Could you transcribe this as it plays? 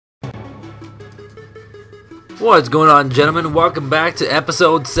What's going on, gentlemen? Welcome back to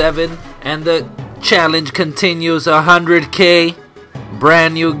episode 7, and the challenge continues. 100k,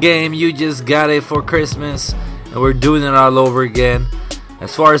 brand new game. You just got it for Christmas, and we're doing it all over again.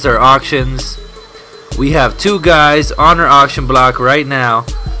 As far as our auctions, we have two guys on our auction block right now.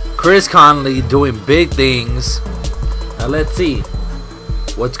 Chris Conley doing big things. Now let's see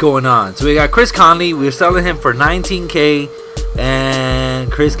what's going on. So we got Chris Conley. We're selling him for 19k,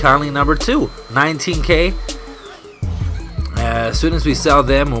 and Chris Conley number 2, 19k. As soon as we sell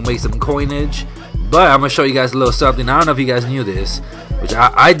them, we'll make some coinage. But I'm gonna show you guys a little something. I don't know if you guys knew this, which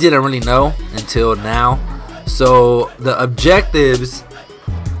I didn't really know until now. So the objectives,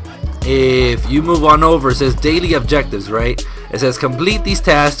 if you move on over, it says daily objectives, right? It says complete these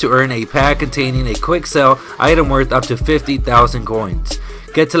tasks to earn a pack containing a quick sell item worth up to 50,000 coins.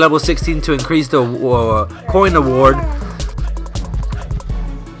 Get to level 16 to increase the coin award.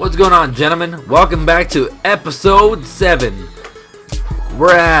 What's going on, gentlemen? Welcome back to episode 7.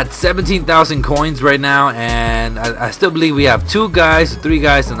 We're at 17,000 coins right now, and I still believe we have 3 guys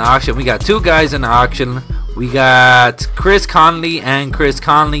in the auction. We got 2 guys in the auction. We got Chris Conley and Chris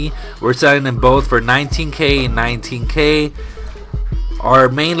Conley. We're selling them both for 19k and 19k. Our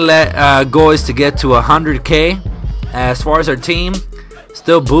main goal is to get to 100k. As far as our team,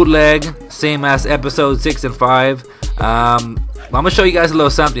 still bootleg, same as episode 6 and 5. I'm gonna show you guys a little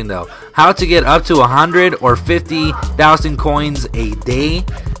something though. How to get up to 100 or 50,000 coins a day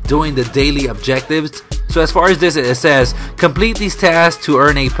doing the daily objectives. So as far as this, it says complete these tasks to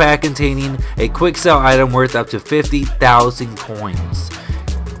earn a pack containing a quick sell item worth up to 50,000 coins.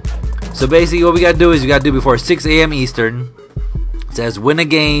 So basically what we gotta do is we gotta do before 6 a.m. Eastern. It says win a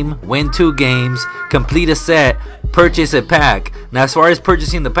game, win 2 games, complete a set, purchase a pack. Now as far as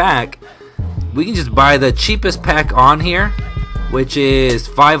purchasing the pack, we can just buy the cheapest pack on here, which is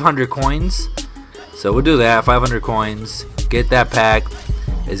 500 coins. So we'll do that, 500 coins, get that pack.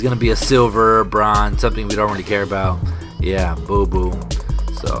 It's gonna be a silver, bronze, something we don't really care about. Yeah, boo boo.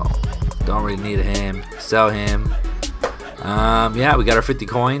 So don't really need him. Sell him. Yeah, we got our 50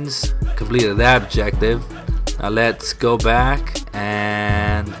 coins. Completed that objective. Now let's go back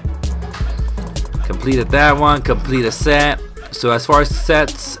and completed that one. Complete a set. So as far as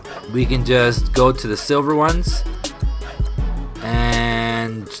sets, we can just go to the silver ones,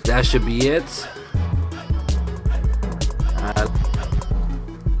 and that should be it.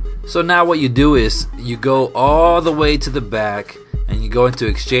 So now what you do is you go all the way to the back and you go into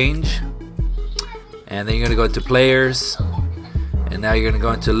exchange, and then you're gonna go into players, and now you're gonna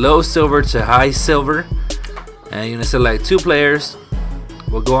go into low silver to high silver, and you're gonna select 2 players.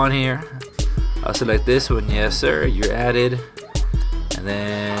 We'll go on here. I'll select this one. Yes sir, you're added. And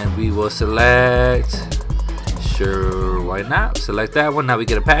then we will select, sure, why not, select that one. Now we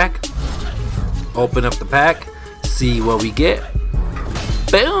get a pack. Open up the pack, see what we get.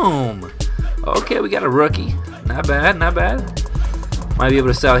 Boom. Okay, we got a rookie. Not bad, not bad. Might be able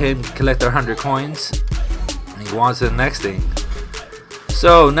to sell him, collect our 100 coins, and go on to the next thing.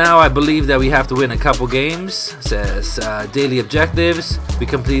 So now I believe that we have to win a couple games. It says daily objectives. We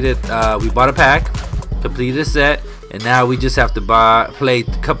completed, we bought a pack, completed a set, and now we just have to play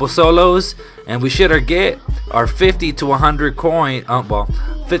a couple solos, and we should get our 50 to 100 coin, well,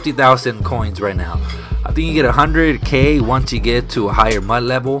 50,000 coins right now. I think you get 100k once you get to a higher mud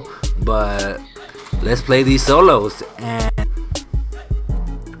level, but let's play these solos. And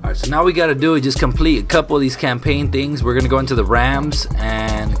alright, so now we gotta do is just complete a couple of these campaign things. We're gonna go into the Rams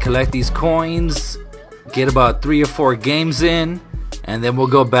and collect these coins, get about 3 or 4 games in, and then we'll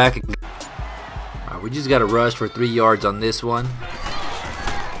go back and we just got to rush for 3 yards on this one,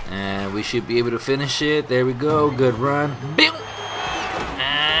 and we should be able to finish it. There we go, good run. Boom!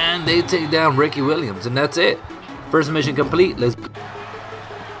 And they take down Ricky Williams, and that's it. First mission complete. Let's.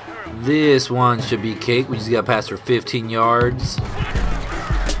 This one should be cake. We just got past for 15 yards.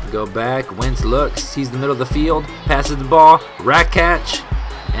 Go back. Wentz looks. Sees the middle of the field. Passes the ball. Rack catch,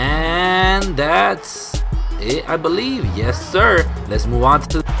 and that's it, I believe. Yes, sir. Let's move on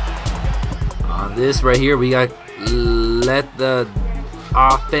to. On this right here, we got let the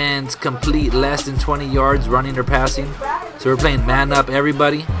offense complete less than 20 yards running or passing. So we're playing man up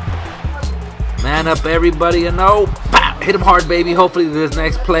everybody. Man up everybody, and no, pow, hit him hard, baby. Hopefully this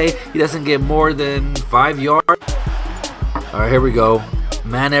next play he doesn't get more than 5 yards. All right, here we go.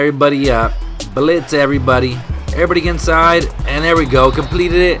 Man everybody up. Blitz everybody. Everybody inside, and there we go.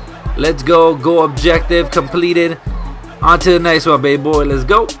 Completed it. Let's go. Go objective completed. On to the next one, baby boy. Let's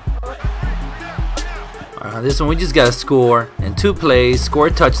go. This one we just gotta score in 2 plays, score a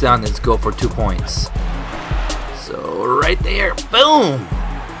touchdown, then go for 2 points. So right there, boom,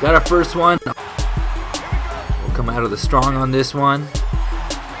 got our first one. come out of the strong on this one.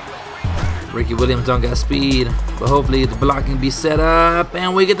 Ricky Williams don't got speed, but hopefully the blocking be set up,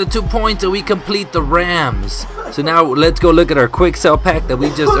 and we get the 2 points and we complete the Rams. So now let's go look at our quick sell pack that we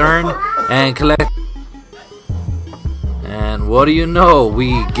just earned and collect. And what do you know?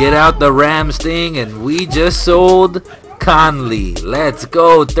 We get out the Rams thing and we just sold Conley. Let's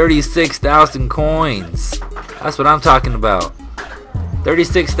go. 36,000 coins. That's what I'm talking about.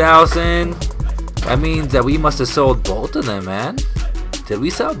 36,000. That means that we must have sold both of them, man. Did we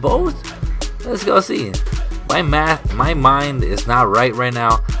sell both? Let's go see. My mind is not right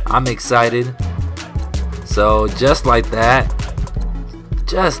now. I'm excited. So just like that.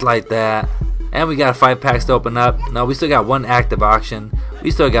 And we got 5 packs to open up. No, we still got 1 active auction.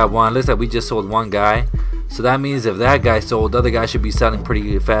 We still got 1. Looks like we just sold 1 guy. So that means if that guy sold, the other guy should be selling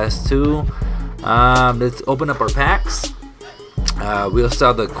pretty fast too. Let's open up our packs. We'll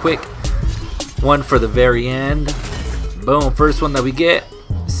sell the quick one for the very end. Boom, first one that we get,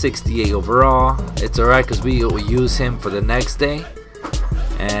 68 overall. It's alright because we will use him for the next day.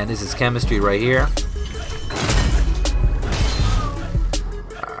 And this is chemistry right here.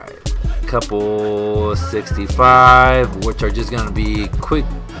 Alright, couple 65, which are just gonna be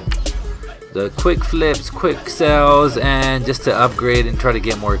the quick flips, quick sells, and just to upgrade and try to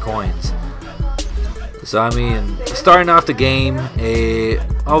get more coins. So I mean, starting off the game,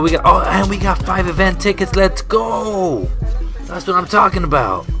 and we got 5 event tickets. Let's go. That's what I'm talking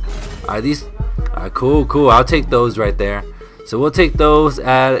about. Alright, cool. I'll take those right there. So we'll take those,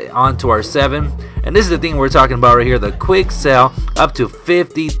 add on to our 7. And this is the thing we're talking about right here, the quick sell up to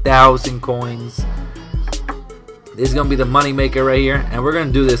 50,000 coins. This is gonna be the money maker right here, and we're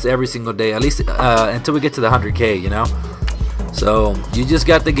gonna do this every single day, at least until we get to the 100K, you know. So you just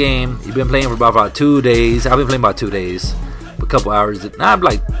got the game. You've been playing for about 2 days. I've been playing about 2 das, a couple hours. Not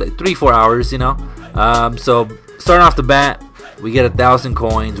like 3-4 hours, you know. So starting off the bat, we get 1,000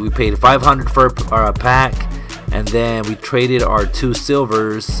 coins. We paid 500 for a pack, and then we traded our 2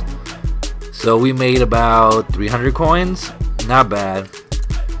 silvers. So we made about 300 coins. Not bad.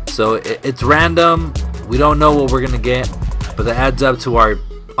 So it's random. We don't know what we're gonna get, but that adds up to our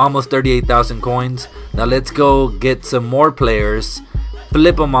almost 38,000 coins. Now let's go get some more players,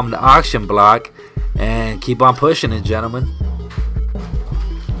 flip them on the auction block, and keep on pushing it, gentlemen.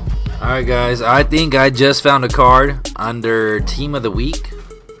 Alright guys, I think I just found a card under Team of the Week.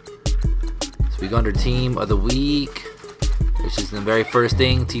 So we go under Team of the Week, which is the very first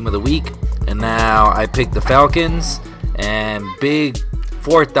thing, Team of the Week. And now I picked the Falcons, and big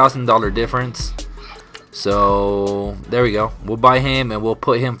 $4,000 difference. So there we go. We'll buy him and we'll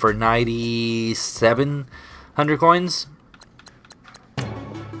put him for 9,700 coins.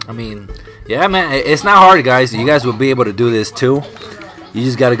 I mean, yeah, man, it's not hard, guys. You guys will be able to do this too. You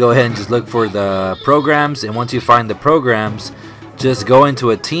just got to go ahead and just look for the programs, and once you find the programs, just go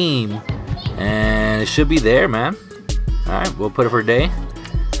into a team and it should be there, man. Alright, we'll put it for a day.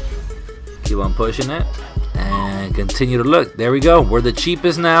 Keep on pushing it and continue to look. There we go. We're the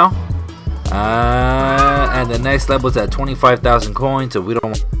cheapest now. And the next level is at 25,000 coins, so we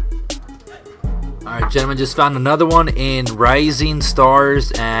don't. Alright, gentlemen, just found another one in Rising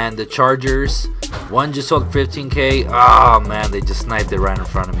Stars and the Chargers. One just sold 15K. Oh man, they just sniped it right in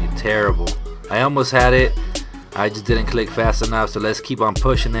front of me. Terrible. I almost had it. I just didn't click fast enough, so let's keep on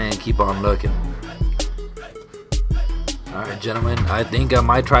pushing it and keep on looking. Alright, gentlemen, I think I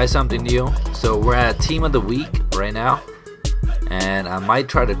might try something new. So we're at Team of the Week right now, and I might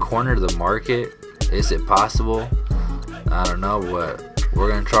try to corner the market. Is it possible? I don't know what we're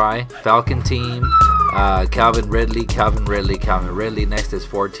gonna try. Falcon team, Calvin Ridley. Next is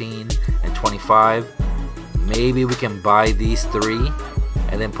 14 and 25. Maybe we can buy these 3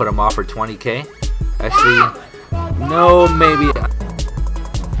 and then put them off for 20K. Actually, no, maybe.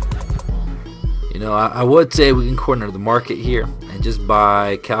 You know, I would say we can corner the market here and just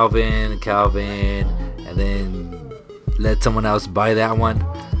buy Calvin, and then let someone else buy that one.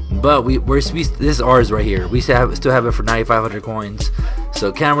 But this is ours right here. We still have it for 9,500 coins, so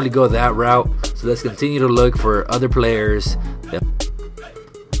can't really go that route. So let's continue to look for other players.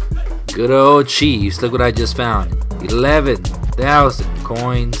 Good old Chiefs. Look what I just found. 11,000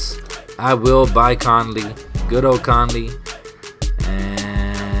 coins. I will buy Conley. Good old Conley.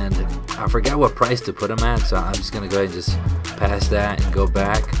 And I forgot what price to put him at, so I'm just gonna go ahead and just pass that and go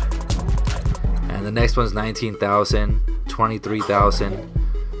back. And the next one's 19,000, 23,000.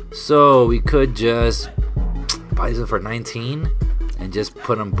 So we could just buy this for 19 and just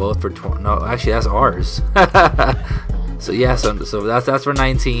put them both for 20. No, actually that's ours. So yeah, so that's for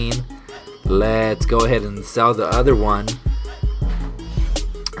 19. Let's go ahead and sell the other one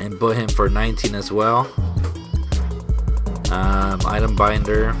and put him for 19 as well. Item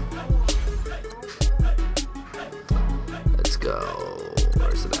binder. Let's go.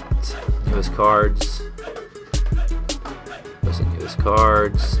 Where's it at? Newest cards. Where's the newest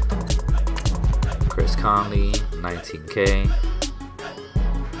cards? Chris Conley, 19K.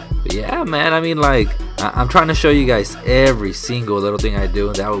 But yeah, man, I mean, like, I'm trying to show you guys every single little thing I do,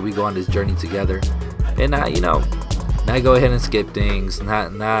 and that way we go on this journey together. And you know, not go ahead and skip things.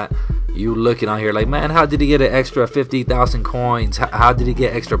 Not you looking on here like, man, how did he get an extra 50,000 coins? How did he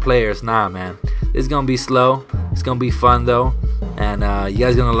get extra players? Nah, man, it's gonna be slow. It's gonna be fun though, and you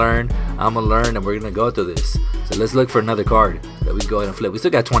guys gonna learn. I'm gonna learn, and we're gonna go through this. So let's look for another card that we can go ahead and flip. We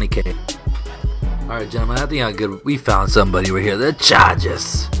still got 20K. Alright, gentlemen, I think how good we found somebody right here. The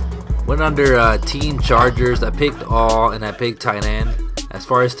Chargers. Went under Team Chargers. I picked all, and I picked tight end. As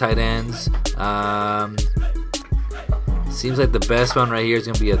far as tight ends, seems like the best one right here is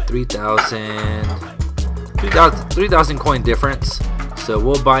going to be a 3,000 coin difference. So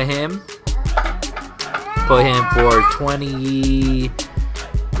we'll buy him. Put him for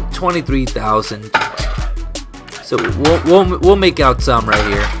 23,000. So we'll make out some right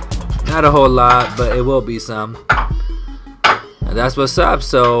here. Not a whole lot, but it will be some. And that's what's up.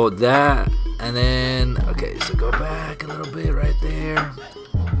 So that, and then, okay, so go back a little bit right there.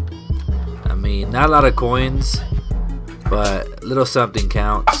 I mean, not a lot of coins, but a little something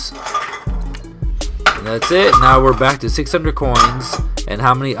counts. And that's it. Now we're back to 600 coins. And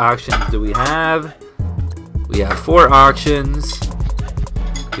how many auctions do we have? We have 4 auctions.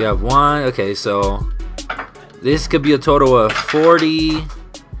 We have 1. Okay, so this could be a total of 40,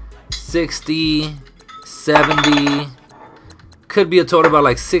 60, 70, could be a total about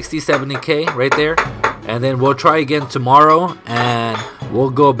like 60, 70K right there. And then we'll try again tomorrow, and we'll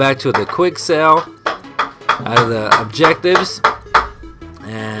go back to the quick sell out of the objectives,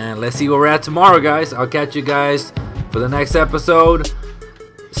 and let's see where we're at tomorrow, guys. I'll catch you guys for the next episode.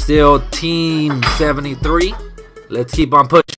 Still Team 73. Let's keep on pushing.